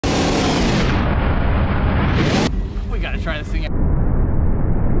gonna try this thing out.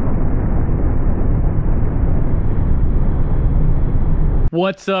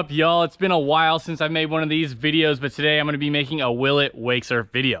 What's up, y'all? It's been a while since I've made one of these videos, but today I'm gonna be making a Will It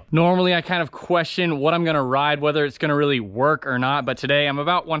Wakesurf video. Normally, I kind of question what I'm gonna ride, whether it's gonna really work or not, but today I'm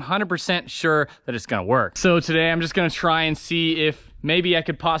about 100% sure that it's gonna work. So today I'm just gonna try and see if maybe I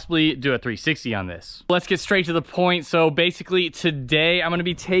could possibly do a 360 on this. Let's get straight to the point. So basically today I'm gonna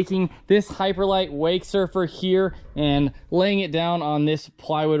be taking this Hyperlight Wake Surfer here and laying it down on this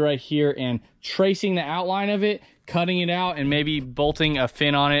plywood right here and tracing the outline of it, cutting it out, and maybe bolting a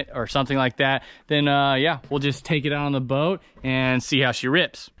fin on it or something like that. Then yeah, we'll just take it out on the boat and see how she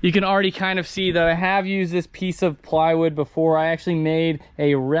rips. You can already kind of see that I have used this piece of plywood before. I actually made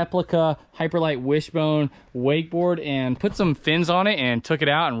a replica Hyperlight wishbone wakeboard and put some fins on it and took it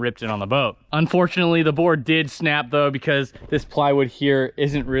out and ripped it on the boat. Unfortunately, the board did snap though, because this plywood here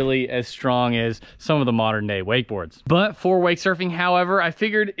isn't really as strong as some of the modern day wakeboards. But for wake surfing, however, I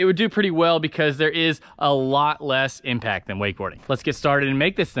figured it would do pretty well because there is a lot less impact than wakeboarding. Let's get started and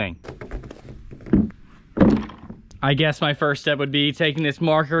make this thing. I guess my first step would be taking this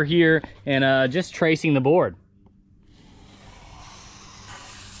marker here and just tracing the board.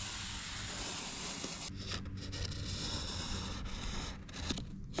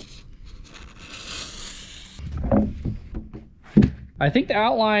 I think the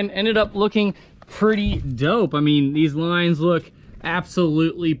outline ended up looking pretty dope. I mean, these lines look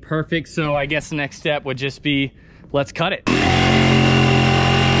absolutely perfect. So I guess the next step would just be, let's cut it.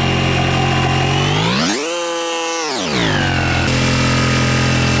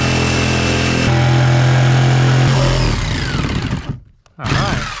 All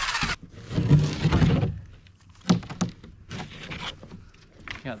right.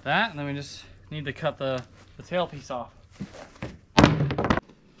 Got that, and then we just need to cut the tail piece off.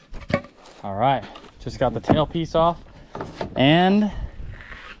 All right, just got the tail piece off, and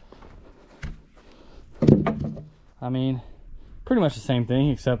I mean, pretty much the same thing,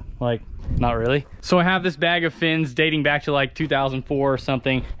 except like not really. So I have this bag of fins dating back to like 2004 or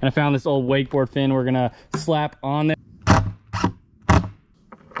something, and I found this old wakeboard fin we're gonna slap on there.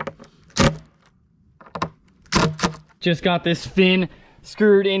 Just got this fin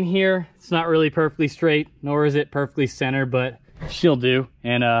screwed in here. It's not really perfectly straight, nor is it perfectly center, but she'll do.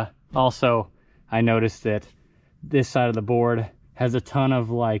 And also, I noticed that this side of the board has a ton of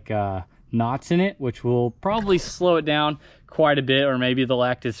like knots in it, which will probably slow it down quite a bit, or maybe they'll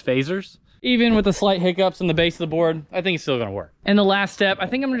act as phasers. Even with the slight hiccups in the base of the board, I think it's still gonna work. And the last step, I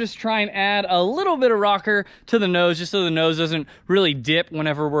think I'm gonna just try and add a little bit of rocker to the nose, just so the nose doesn't really dip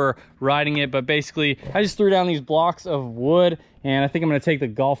whenever we're riding it. But basically, I just threw down these blocks of wood, and I think I'm gonna take the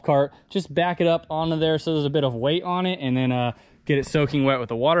golf cart, just back it up onto there so there's a bit of weight on it, and then get it soaking wet with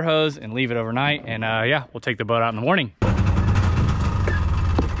a water hose and leave it overnight. And yeah, we'll take the boat out in the morning.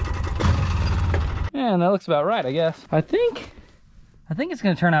 And that looks about right, I guess. I think it's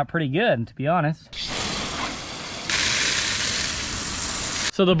gonna turn out pretty good, to be honest.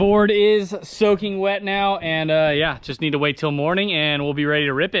 So the board is soaking wet now, and yeah, just need to wait till morning and we'll be ready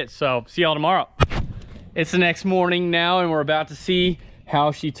to rip it. So see y'all tomorrow. It's the next morning now, and we're about to see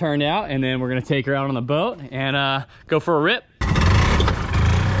how she turned out, and then we're gonna take her out on the boat and go for a rip.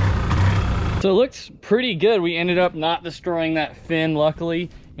 So it looks pretty good. We ended up not destroying that fin, luckily.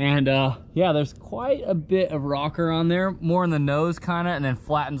 And yeah, there's quite a bit of rocker on there, more in the nose kind of, and then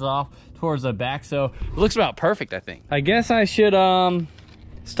flattens off towards the back. So it looks about perfect, I think. I guess I should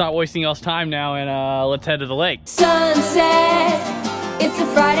stop wasting y'all's time now, and let's head to the lake. Sunset, it's a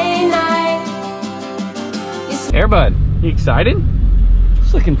Friday night. Airbud, you excited?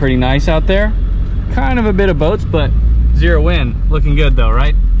 It's looking pretty nice out there. Kind of a bit of boats, but zero wind. Looking good though,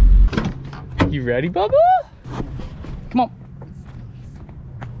 right? You ready, Bubba? Come on.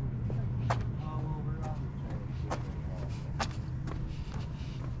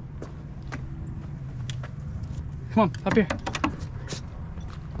 Come on, up here.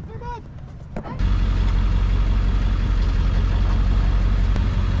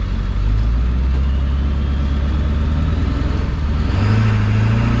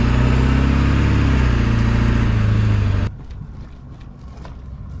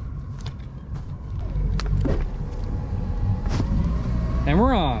 And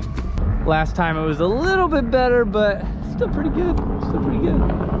we're on. Last time it was a little bit better, but still pretty good. Still pretty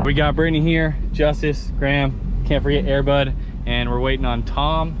good. We got Brittany here, Justice, Graham, can't forget Airbud, and we're waiting on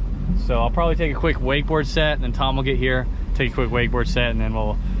Tom. So I'll probably take a quick wakeboard set, and then Tom will get here, take a quick wakeboard set, and then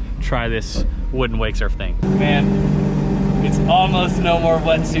we'll try this wooden wake surf thing. Man, it's almost no more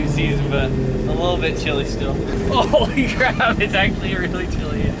wetsuit season, but a little bit chilly still. Holy crap, it's actually really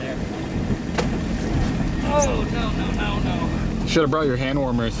chilly in there. Oh, no. Should have brought your hand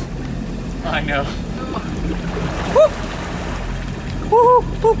warmers. I know. Woo!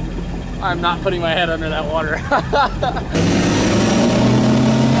 Woo! I'm not putting my head under that water.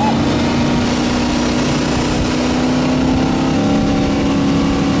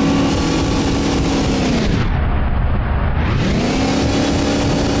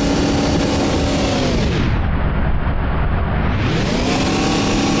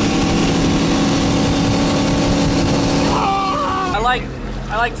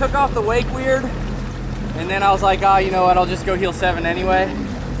 I like took off the wake weird, and then I was like, oh, you know what, I'll just go heel 7 anyway,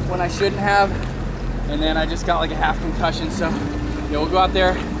 when I shouldn't have. And then I just got like a half concussion, so yeah, we'll go out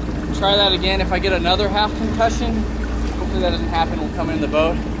there, try that again. If I get another half concussion, hopefully that doesn't happen, we'll come in the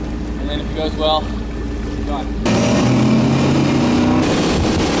boat, and then if it goes well, go on.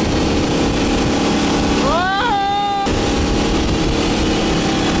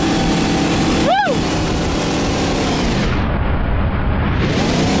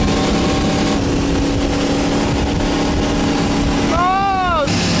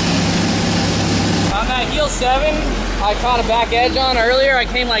 Heel 7, I caught a back edge on earlier. I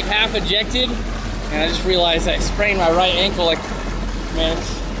came like half ejected, and I just realized I sprained my right ankle. Like, man,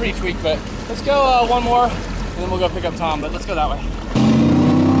 it's pretty tweaked, but let's go one more, and then we'll go pick up Tom, but let's go that way.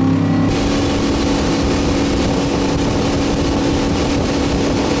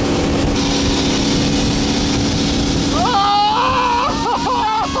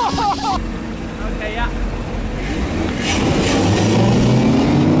 Okay, yeah.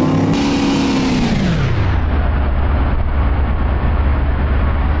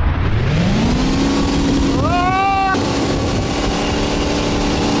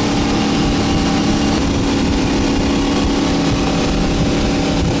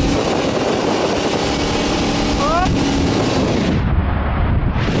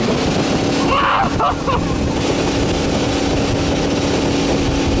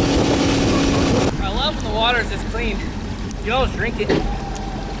 Water is this clean. You always drink it.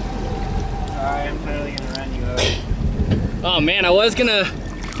 Sorry, I'm clearly gonna run you over. Oh man, I was gonna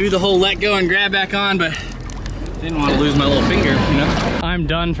do the whole let go and grab back on, but didn't want to lose my little finger, you know? I'm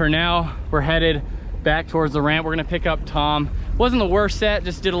done for now. We're headed back towards the ramp. We're gonna pick up Tom. Wasn't the worst set,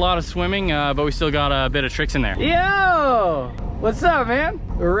 just did a lot of swimming, but we still got a bit of tricks in there. Yo! What's up, man?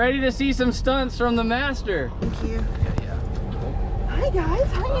 We're ready to see some stunts from the master. Thank you. Hi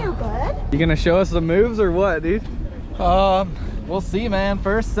guys, how are you, bud? You gonna show us the moves or what, dude? We'll see, man.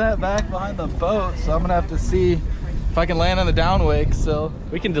 First set back behind the boat, so I'm gonna have to see if I can land on the down wake. So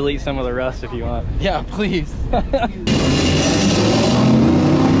We can delete some of the rust if you want. yeah, please.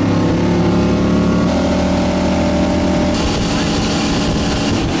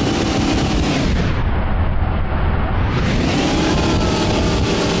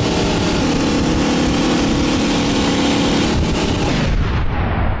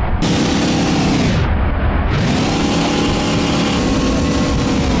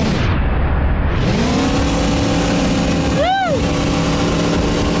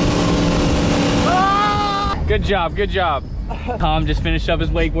 Good job. Tom just finished up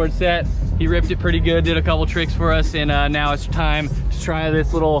his wakeboard set. He ripped it pretty good, did a couple tricks for us, and now it's time to try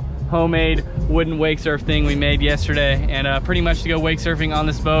this little homemade wooden wake surf thing we made yesterday. And pretty much to go wake surfing on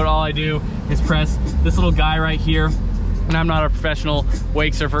this boat, all I do is press this little guy right here. And I'm not a professional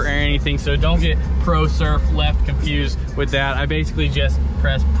wake surfer or anything, so don't get pro surf left confused with that. I basically just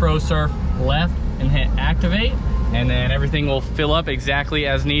press pro surf left and hit activate, and then everything will fill up exactly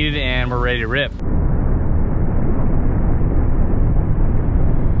as needed, and we're ready to rip.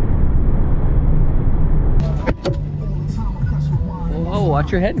 Whoa,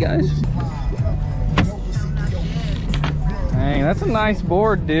 watch your head, guys. Dang, that's a nice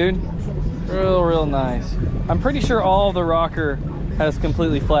board, dude. Real nice. I'm pretty sure all of the rocker has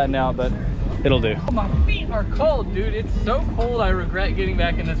completely flattened out, but it'll do. Oh, my feet are cold, dude. It's so cold, I regret getting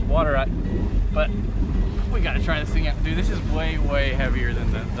back in this water. But we gotta try this thing out. Dude, this is way heavier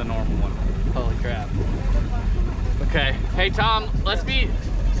than the normal one. Holy crap. Okay, hey Tom, let's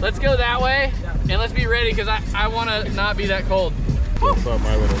go that way, and let's be ready, because I wanna not be that cold. What's up,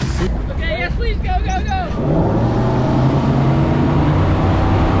 my little? Okay, yes please, go.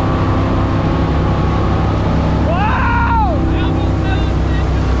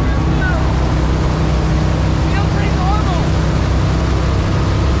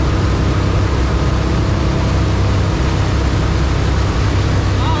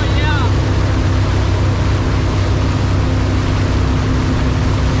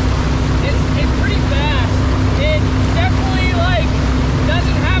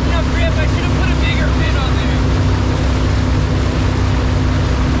 I should have put a bigger fin on there.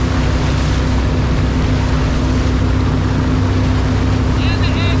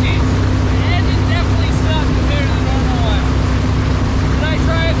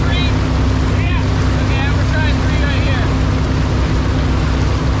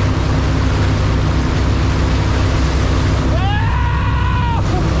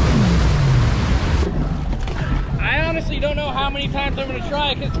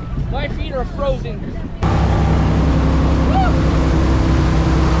 My feet are frozen.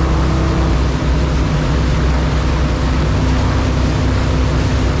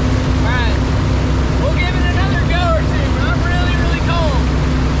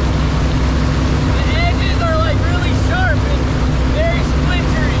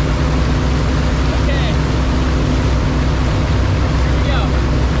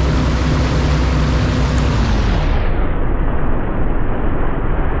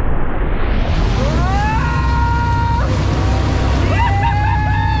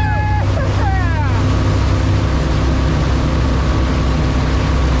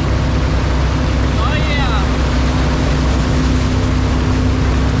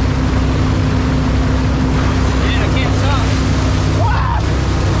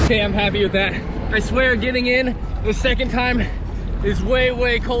 Okay, I'm happy with that. I swear getting in the second time is way,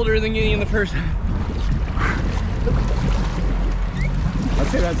 way colder than getting in the first time. I'd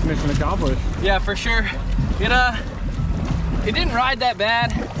say that's mission accomplished. Yeah, for sure. It didn't ride that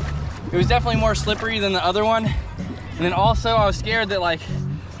bad. It was definitely more slippery than the other one. And then also I was scared that like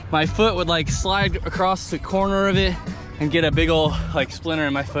my foot would like slide across the corner of it and get a big old like splinter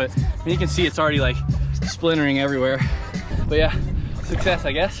in my foot. And you can see it's already like splintering everywhere. But yeah, success,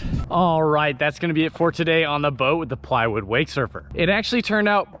 I guess. All right, that's gonna be it for today on the boat with the plywood wake surfer. It actually turned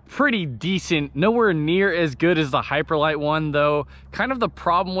out pretty decent. Nowhere near as good as the Hyperlight one though. Kind of the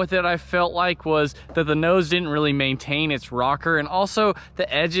problem with it I felt like was that the nose didn't really maintain its rocker, and also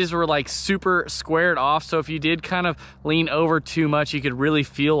the edges were like super squared off, so if you did kind of lean over too much, you could really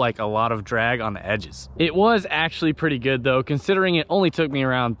feel like a lot of drag on the edges. It was actually pretty good though, considering it only took me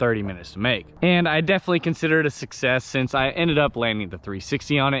around 30 minutes to make. And I definitely consider it a success since I ended up landing the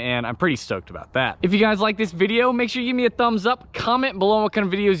 360 on it, and I'm pretty stoked about that. If you guys like this video, make sure you give me a thumbs up, comment below what kind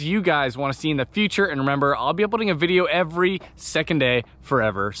of videos you guys want to see in the future, and remember, I'll be uploading a video every second day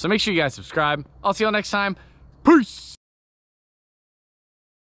forever, so make sure you guys subscribe. I'll see y'all next time. Peace.